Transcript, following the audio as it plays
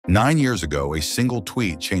9 years ago, a single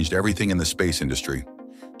tweet changed everything in the space industry.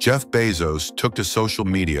 Jeff Bezos took to social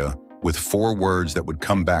media with 4 words that would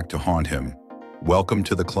come back to haunt him. Welcome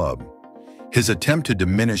to the club. His attempt to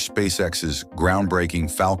diminish SpaceX's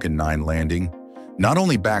groundbreaking Falcon 9 landing not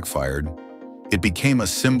only backfired, it became a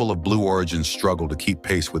symbol of Blue Origin's struggle to keep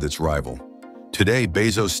pace with its rival. Today,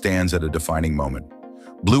 Bezos stands at a defining moment.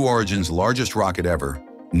 Blue Origin's largest rocket ever,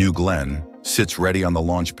 New Glenn, sits ready on the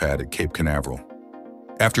launch pad at Cape Canaveral.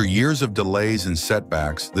 After years of delays and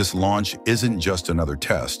setbacks, this launch isn't just another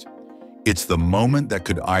test. It's the moment that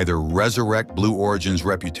could either resurrect Blue Origin's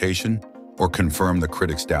reputation or confirm the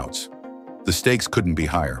critics' doubts. The stakes couldn't be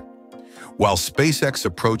higher. While SpaceX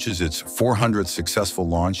approaches its 400th successful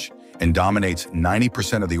launch and dominates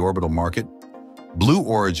 90% of the orbital market, Blue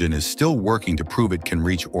Origin is still working to prove it can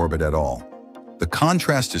reach orbit at all. The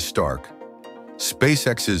contrast is stark.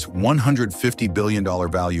 SpaceX's $150 billion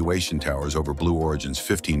valuation towers over Blue Origin's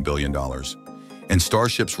 $15 billion, and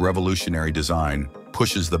Starship's revolutionary design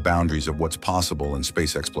pushes the boundaries of what's possible in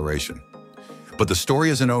space exploration. But the story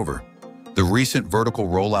isn't over. The recent vertical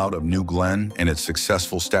rollout of New Glenn and its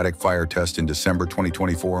successful static fire test in December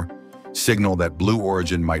 2024 signal that Blue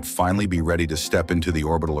Origin might finally be ready to step into the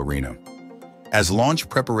orbital arena. As launch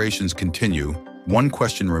preparations continue, one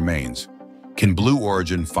question remains. Can Blue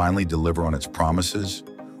Origin finally deliver on its promises,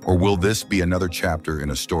 or will this be another chapter in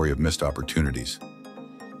a story of missed opportunities?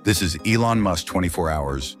 This is Elon Musk 24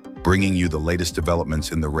 Hours, bringing you the latest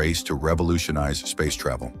developments in the race to revolutionize space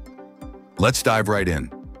travel. Let's dive right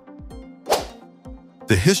in.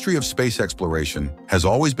 The history of space exploration has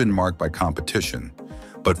always been marked by competition,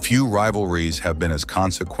 but few rivalries have been as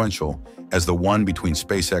consequential as the one between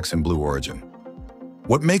SpaceX and Blue Origin.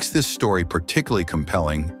 What makes this story particularly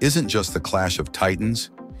compelling isn't just the clash of titans,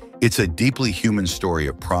 it's a deeply human story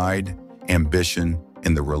of pride, ambition,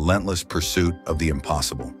 and the relentless pursuit of the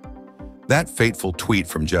impossible. That fateful tweet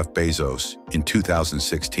from Jeff Bezos in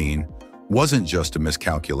 2016 wasn't just a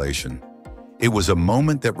miscalculation. It was a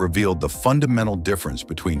moment that revealed the fundamental difference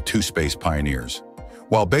between two space pioneers.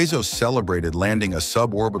 While Bezos celebrated landing a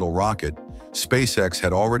suborbital rocket, SpaceX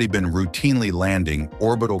had already been routinely landing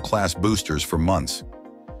orbital-class boosters for months.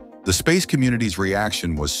 The space community's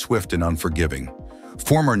reaction was swift and unforgiving.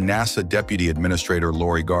 Former NASA Deputy Administrator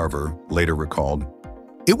Lori Garver later recalled,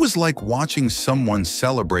 "It was like watching someone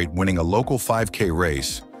celebrate winning a local 5K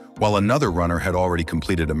race while another runner had already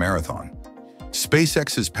completed a marathon."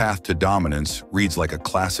 SpaceX's path to dominance reads like a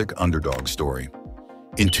classic underdog story.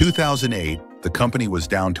 In 2008, the company was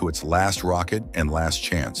down to its last rocket and last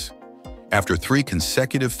chance. After 3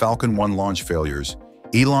 consecutive Falcon 9 launch failures,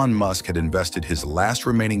 Elon Musk had invested his last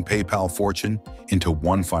remaining PayPal fortune into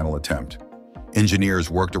one final attempt.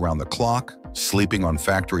 Engineers worked around the clock, sleeping on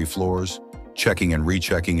factory floors, checking and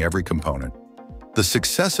rechecking every component. The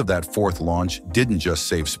success of that 4th launch didn't just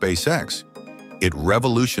save SpaceX. It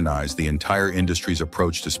revolutionized the entire industry's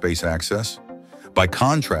approach to space access. By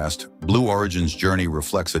contrast, Blue Origin's journey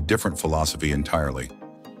reflects a different philosophy entirely.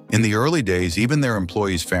 In the early days, even their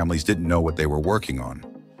employees' families didn't know what they were working on.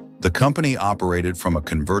 The company operated from a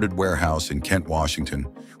converted warehouse in Kent, Washington,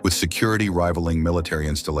 with security rivaling military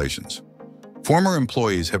installations. Former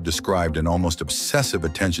employees have described an almost obsessive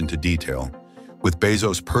attention to detail, with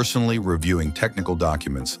Bezos personally reviewing technical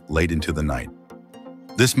documents late into the night.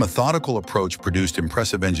 This methodical approach produced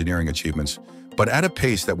impressive engineering achievements, but at a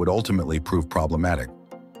pace that would ultimately prove problematic.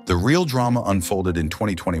 The real drama unfolded in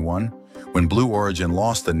 2021 when Blue Origin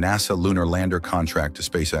lost the NASA lunar lander contract to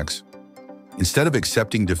SpaceX. Instead of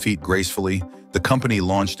accepting defeat gracefully, the company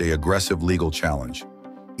launched an aggressive legal challenge,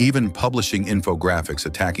 even publishing infographics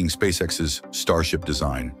attacking SpaceX's Starship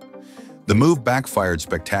design. The move backfired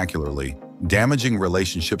spectacularly, damaging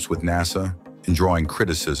relationships with NASA and drawing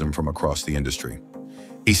criticism from across the industry.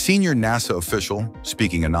 A senior NASA official,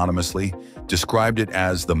 speaking anonymously, described it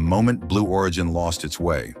as the moment Blue Origin lost its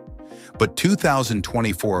way. But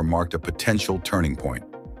 2024 marked a potential turning point.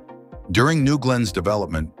 During New Glenn's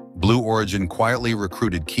development, Blue Origin quietly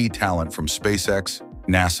recruited key talent from SpaceX,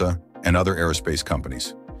 NASA, and other aerospace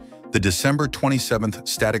companies. The December 27th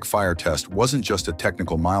static fire test wasn't just a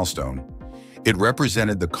technical milestone. It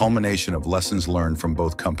represented the culmination of lessons learned from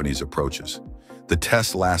both companies' approaches. The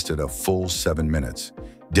test lasted a full 7 minutes,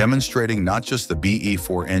 demonstrating not just the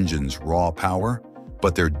BE-4 engine's raw power,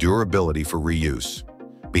 but their durability for reuse.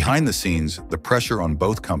 Behind the scenes, the pressure on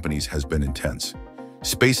both companies has been intense.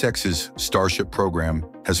 SpaceX's Starship program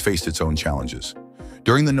has faced its own challenges.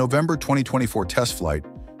 During the November 2024 test flight,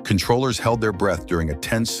 controllers held their breath during a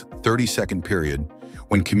tense 30-second period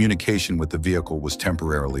when communication with the vehicle was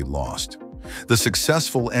temporarily lost. The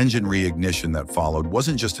successful engine reignition that followed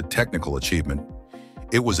wasn't just a technical achievement.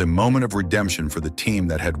 it was a moment of redemption for the team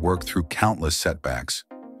that had worked through countless setbacks.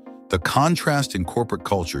 The contrast in corporate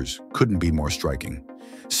cultures couldn't be more striking.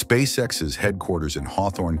 SpaceX's headquarters in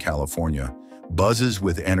Hawthorne, California, buzzes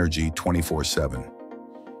with energy 24/7.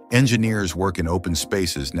 Engineers work in open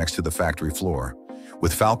spaces next to the factory floor,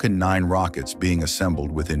 with Falcon 9 rockets being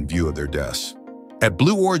assembled within view of their desks. At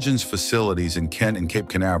Blue Origin's facilities in Kent and Cape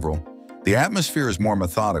Canaveral, the atmosphere is more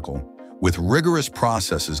methodical, with rigorous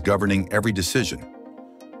processes governing every decision.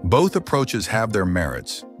 Both approaches have their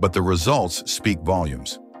merits, but the results speak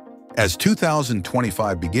volumes. As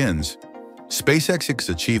 2025 begins, SpaceX's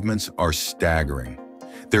achievements are staggering.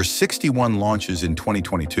 Their 61 launches in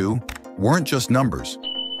 2022 weren't just numbers.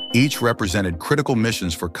 Each represented critical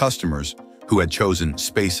missions for customers who had chosen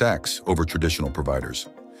SpaceX over traditional providers.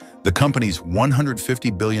 The company's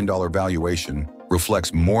 $150 billion valuation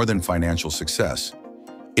reflects more than financial success.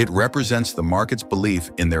 It represents the market's belief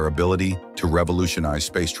in their ability to revolutionize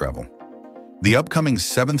space travel. The upcoming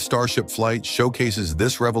 7th Starship flight showcases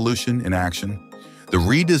this revolution in action. The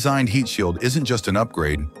redesigned heat shield isn't just an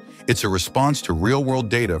upgrade, it's a response to real-world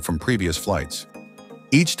data from previous flights.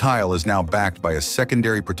 Each tile is now backed by a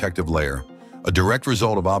secondary protective layer, a direct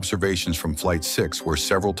result of observations from Flight 6 where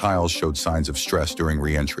several tiles showed signs of stress during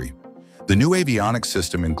re-entry. The new avionics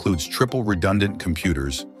system includes triple redundant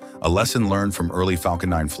computers, a lesson learned from early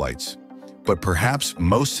Falcon 9 flights. But perhaps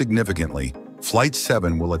most significantly, Flight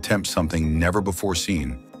 7 will attempt something never before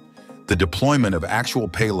seen: the deployment of actual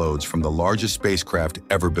payloads from the largest spacecraft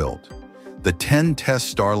ever built. The 10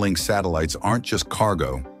 test Starlink satellites aren't just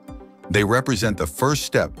cargo. They represent the first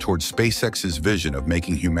step towards SpaceX's vision of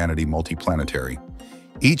making humanity multiplanetary.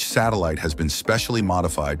 Each satellite has been specially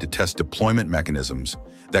modified to test deployment mechanisms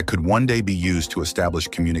that could one day be used to establish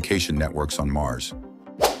communication networks on Mars.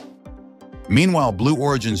 Meanwhile, Blue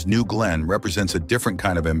Origin's New Glenn represents a different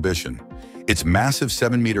kind of ambition. Its massive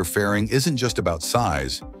 7-meter fairing isn't just about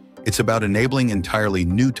size, it's about enabling entirely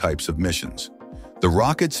new types of missions. The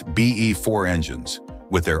rocket's BE-4 engines,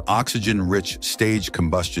 with their oxygen-rich staged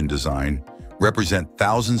combustion design, represent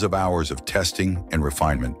thousands of hours of testing and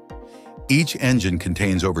refinement. Each engine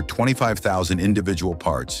contains over 25,000 individual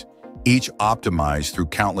parts, each optimized through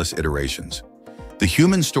countless iterations. The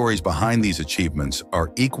human stories behind these achievements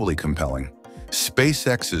are equally compelling.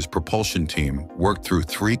 SpaceX's propulsion team worked through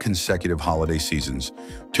 3 consecutive holiday seasons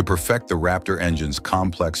to perfect the Raptor engine's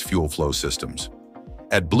complex fuel flow systems.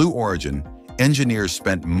 At Blue Origin, engineers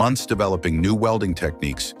spent months developing new welding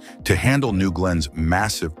techniques to handle New Glenn's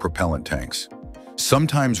massive propellant tanks,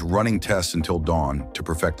 sometimes running tests until dawn to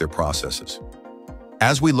perfect their processes.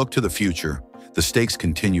 As we look to the future, the stakes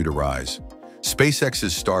continue to rise.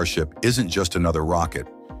 SpaceX's Starship isn't just another rocket.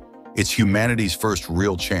 It's humanity's first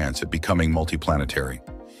real chance at becoming multiplanetary.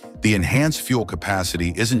 The enhanced fuel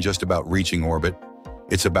capacity isn't just about reaching orbit,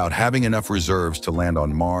 it's about having enough reserves to land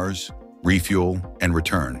on Mars, refuel, and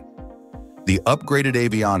return. The upgraded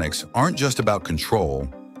avionics aren't just about control,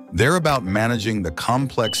 they're about managing the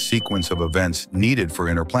complex sequence of events needed for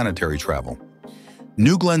interplanetary travel.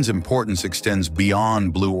 New Glenn's importance extends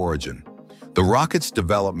beyond Blue Origin. The rocket's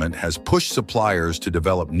development has pushed suppliers to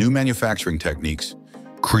develop new manufacturing techniques,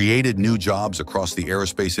 created new jobs across the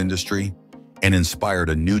aerospace industry, and inspired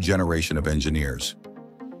a new generation of engineers.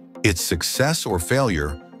 Its success or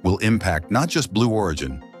failure will impact not just Blue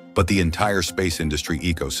Origin, but the entire space industry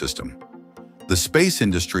ecosystem. The space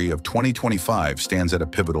industry of 2025 stands at a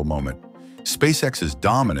pivotal moment. SpaceX's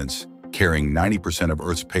dominance, carrying 90% of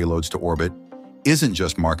Earth's payloads to orbit, isn't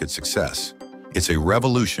just market success. It's a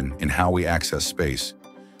revolution in how we access space.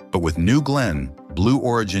 But with New Glenn, Blue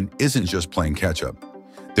Origin isn't just playing catch-up.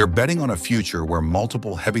 They're betting on a future where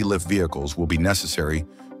multiple heavy-lift vehicles will be necessary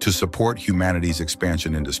to support humanity's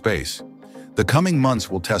expansion into space. The coming months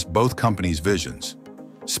will test both companies' visions.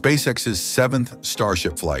 SpaceX's 7th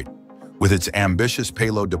Starship flight, with its ambitious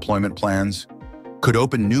payload deployment plans, could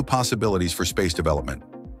open new possibilities for space development.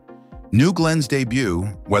 New Glenn's debut,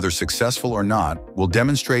 whether successful or not, will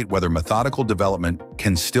demonstrate whether methodical development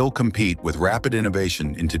can still compete with rapid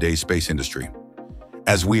innovation in today's space industry.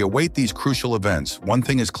 As we await these crucial events, one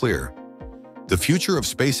thing is clear: the future of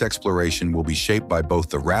space exploration will be shaped by both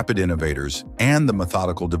the rapid innovators and the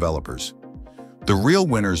methodical developers. The real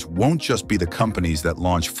winners won't just be the companies that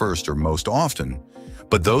launch first or most often,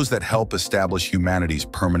 but those that help establish humanity's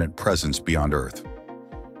permanent presence beyond Earth.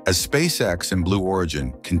 As SpaceX and Blue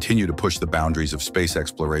Origin continue to push the boundaries of space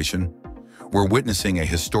exploration, we're witnessing a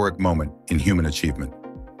historic moment in human achievement.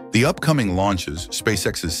 The upcoming launches,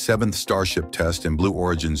 SpaceX's 7th Starship test and Blue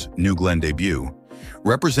Origin's New Glenn debut,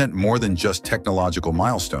 represent more than just technological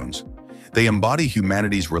milestones. They embody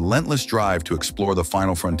humanity's relentless drive to explore the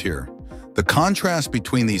final frontier. The contrast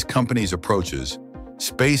between these companies' approaches,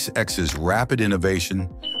 SpaceX's rapid innovation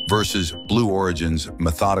versus Blue Origin's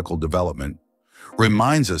methodical development,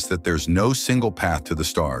 reminds us that there's no single path to the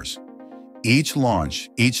stars. Each launch,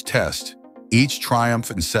 each test, each triumph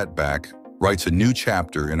and setback writes a new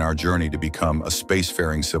chapter in our journey to become a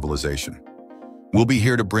spacefaring civilization. We'll be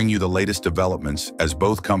here to bring you the latest developments as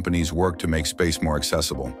both companies work to make space more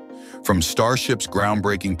accessible. From Starship's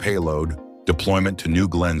groundbreaking payload deployment to New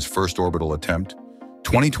Glen's first orbital attempt,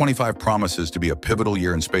 2025 promises to be a pivotal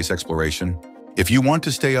year in space exploration. If you want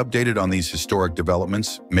to stay updated on these historic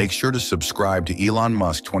developments, make sure to subscribe to Elon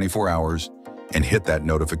Musk 24 Hours and hit that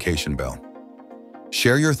notification bell.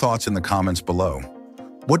 Share your thoughts in the comments below.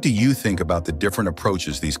 What do you think about the different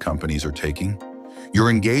approaches these companies are taking? Your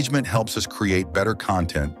engagement helps us create better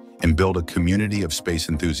content and build a community of space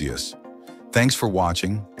enthusiasts. Thanks for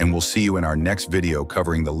watching, and we'll see you in our next video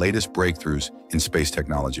covering the latest breakthroughs in space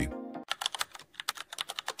technology.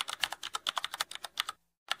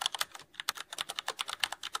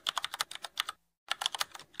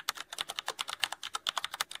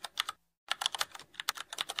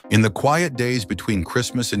 In the quiet days between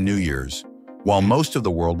Christmas and New Year's, while most of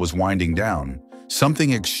the world was winding down,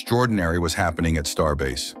 something extraordinary was happening at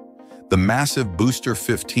Starbase. The massive Booster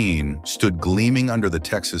 15 stood gleaming under the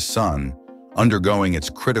Texas sun, undergoing its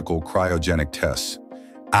critical cryogenic tests.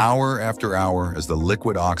 Hour after hour, as the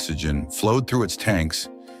liquid oxygen flowed through its tanks,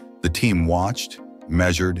 the team watched,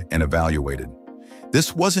 measured, and evaluated.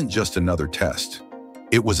 This wasn't just another test.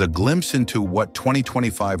 It was a glimpse into what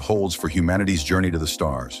 2025 holds for humanity's journey to the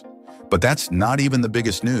stars. But that's not even the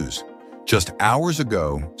biggest news. Just hours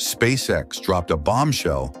ago, SpaceX dropped a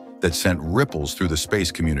bombshell that sent ripples through the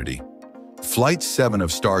space community. Flight 7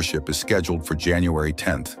 of Starship is scheduled for January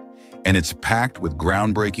 10th, and it's packed with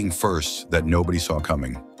groundbreaking firsts that nobody saw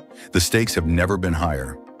coming. The stakes have never been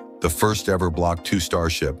higher. The first ever Block 2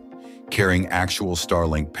 Starship carrying actual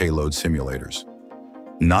Starlink payload simulators.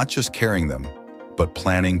 Not just carrying them, but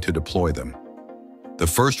planning to deploy them. The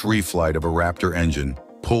first reflight of a Raptor engine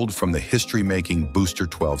pulled from the history-making Booster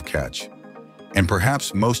 12 catch. And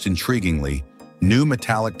perhaps most intriguingly, new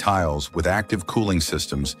metallic tiles with active cooling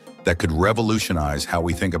systems that could revolutionize how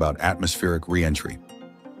we think about atmospheric re-entry.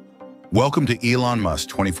 Welcome to Elon Musk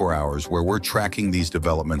 24 Hours, where we're tracking these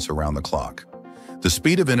developments around the clock. The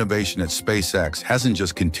speed of innovation at SpaceX hasn't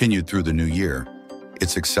just continued through the new year,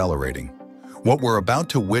 it's accelerating. What we're about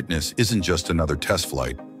to witness isn't just another test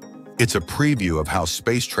flight. It's a preview of how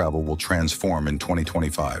space travel will transform in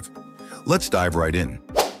 2025. Let's dive right in.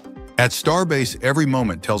 At Starbase, every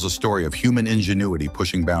moment tells a story of human ingenuity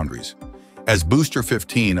pushing boundaries. As Booster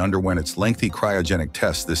 15 underwent its lengthy cryogenic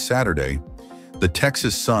test this Saturday, the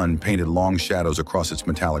Texas sun painted long shadows across its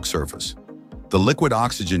metallic surface. The liquid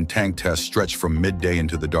oxygen tank test stretched from midday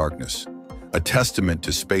into the darkness, a testament to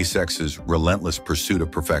SpaceX's relentless pursuit of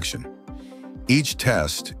perfection. Each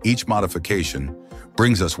test, each modification,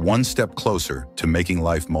 brings us one step closer to making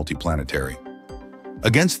life multiplanetary.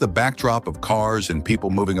 Against the backdrop of cars and people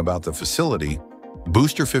moving about the facility,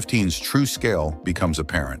 Booster 15's true scale becomes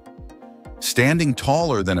apparent. Standing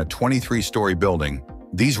taller than a 23-story building,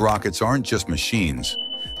 these rockets aren't just machines,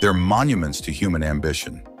 they're monuments to human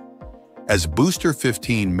ambition. As Booster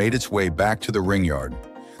 15 made its way back to the ring yard,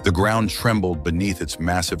 the ground trembled beneath its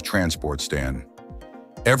massive transport stand.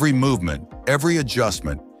 Every movement, every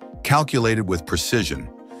adjustment, calculated with precision.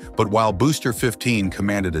 But while Booster 15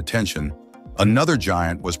 commanded attention, another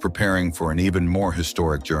giant was preparing for an even more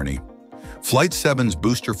historic journey. Flight 7's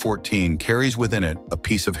Booster 14 carries within it a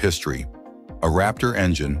piece of history, a Raptor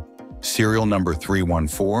engine, serial number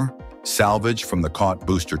 314, salvaged from the caught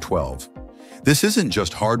Booster 12. This isn't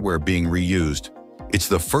just hardware being reused, it's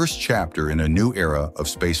the first chapter in a new era of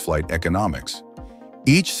spaceflight economics.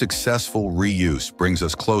 Each successful reuse brings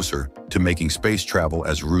us closer to making space travel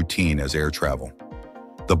as routine as air travel.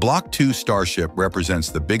 The Block 2 Starship represents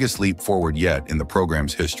the biggest leap forward yet in the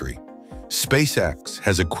program's history. SpaceX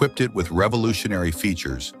has equipped it with revolutionary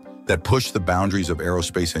features that push the boundaries of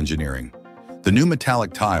aerospace engineering. The new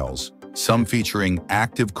metallic tiles, some featuring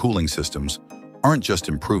active cooling systems, aren't just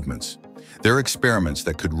improvements. They're experiments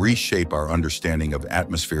that could reshape our understanding of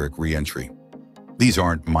atmospheric re-entry. These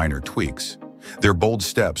aren't minor tweaks. They're bold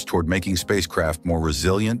steps toward making spacecraft more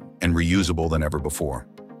resilient and reusable than ever before.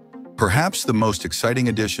 Perhaps the most exciting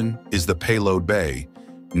addition is the Payload Bay,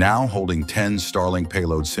 now holding 10 Starlink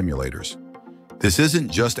payload simulators. This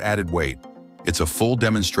isn't just added weight, it's a full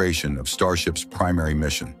demonstration of Starship's primary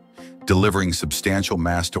mission, delivering substantial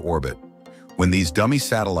mass to orbit. When these dummy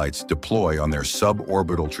satellites deploy on their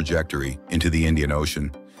suborbital trajectory into the Indian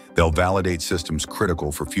Ocean, they'll validate systems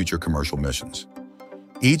critical for future commercial missions.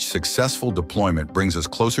 Each successful deployment brings us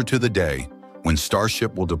closer to the day when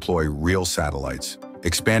Starship will deploy real satellites,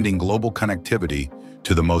 expanding global connectivity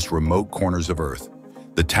to the most remote corners of Earth.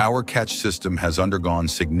 The tower catch system has undergone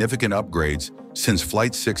significant upgrades since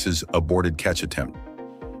Flight 6's aborted catch attempt.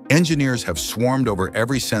 Engineers have swarmed over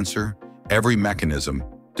every sensor, every mechanism,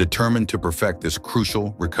 determined to perfect this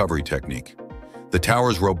crucial recovery technique. The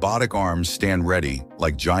tower's robotic arms stand ready,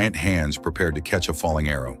 like giant hands prepared to catch a falling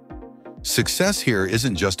arrow. Success here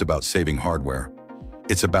isn't just about saving hardware.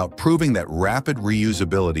 It's about proving that rapid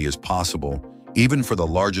reusability is possible, even for the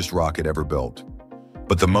largest rocket ever built.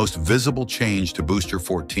 But the most visible change to Booster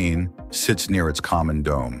 14 sits near its common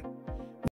dome.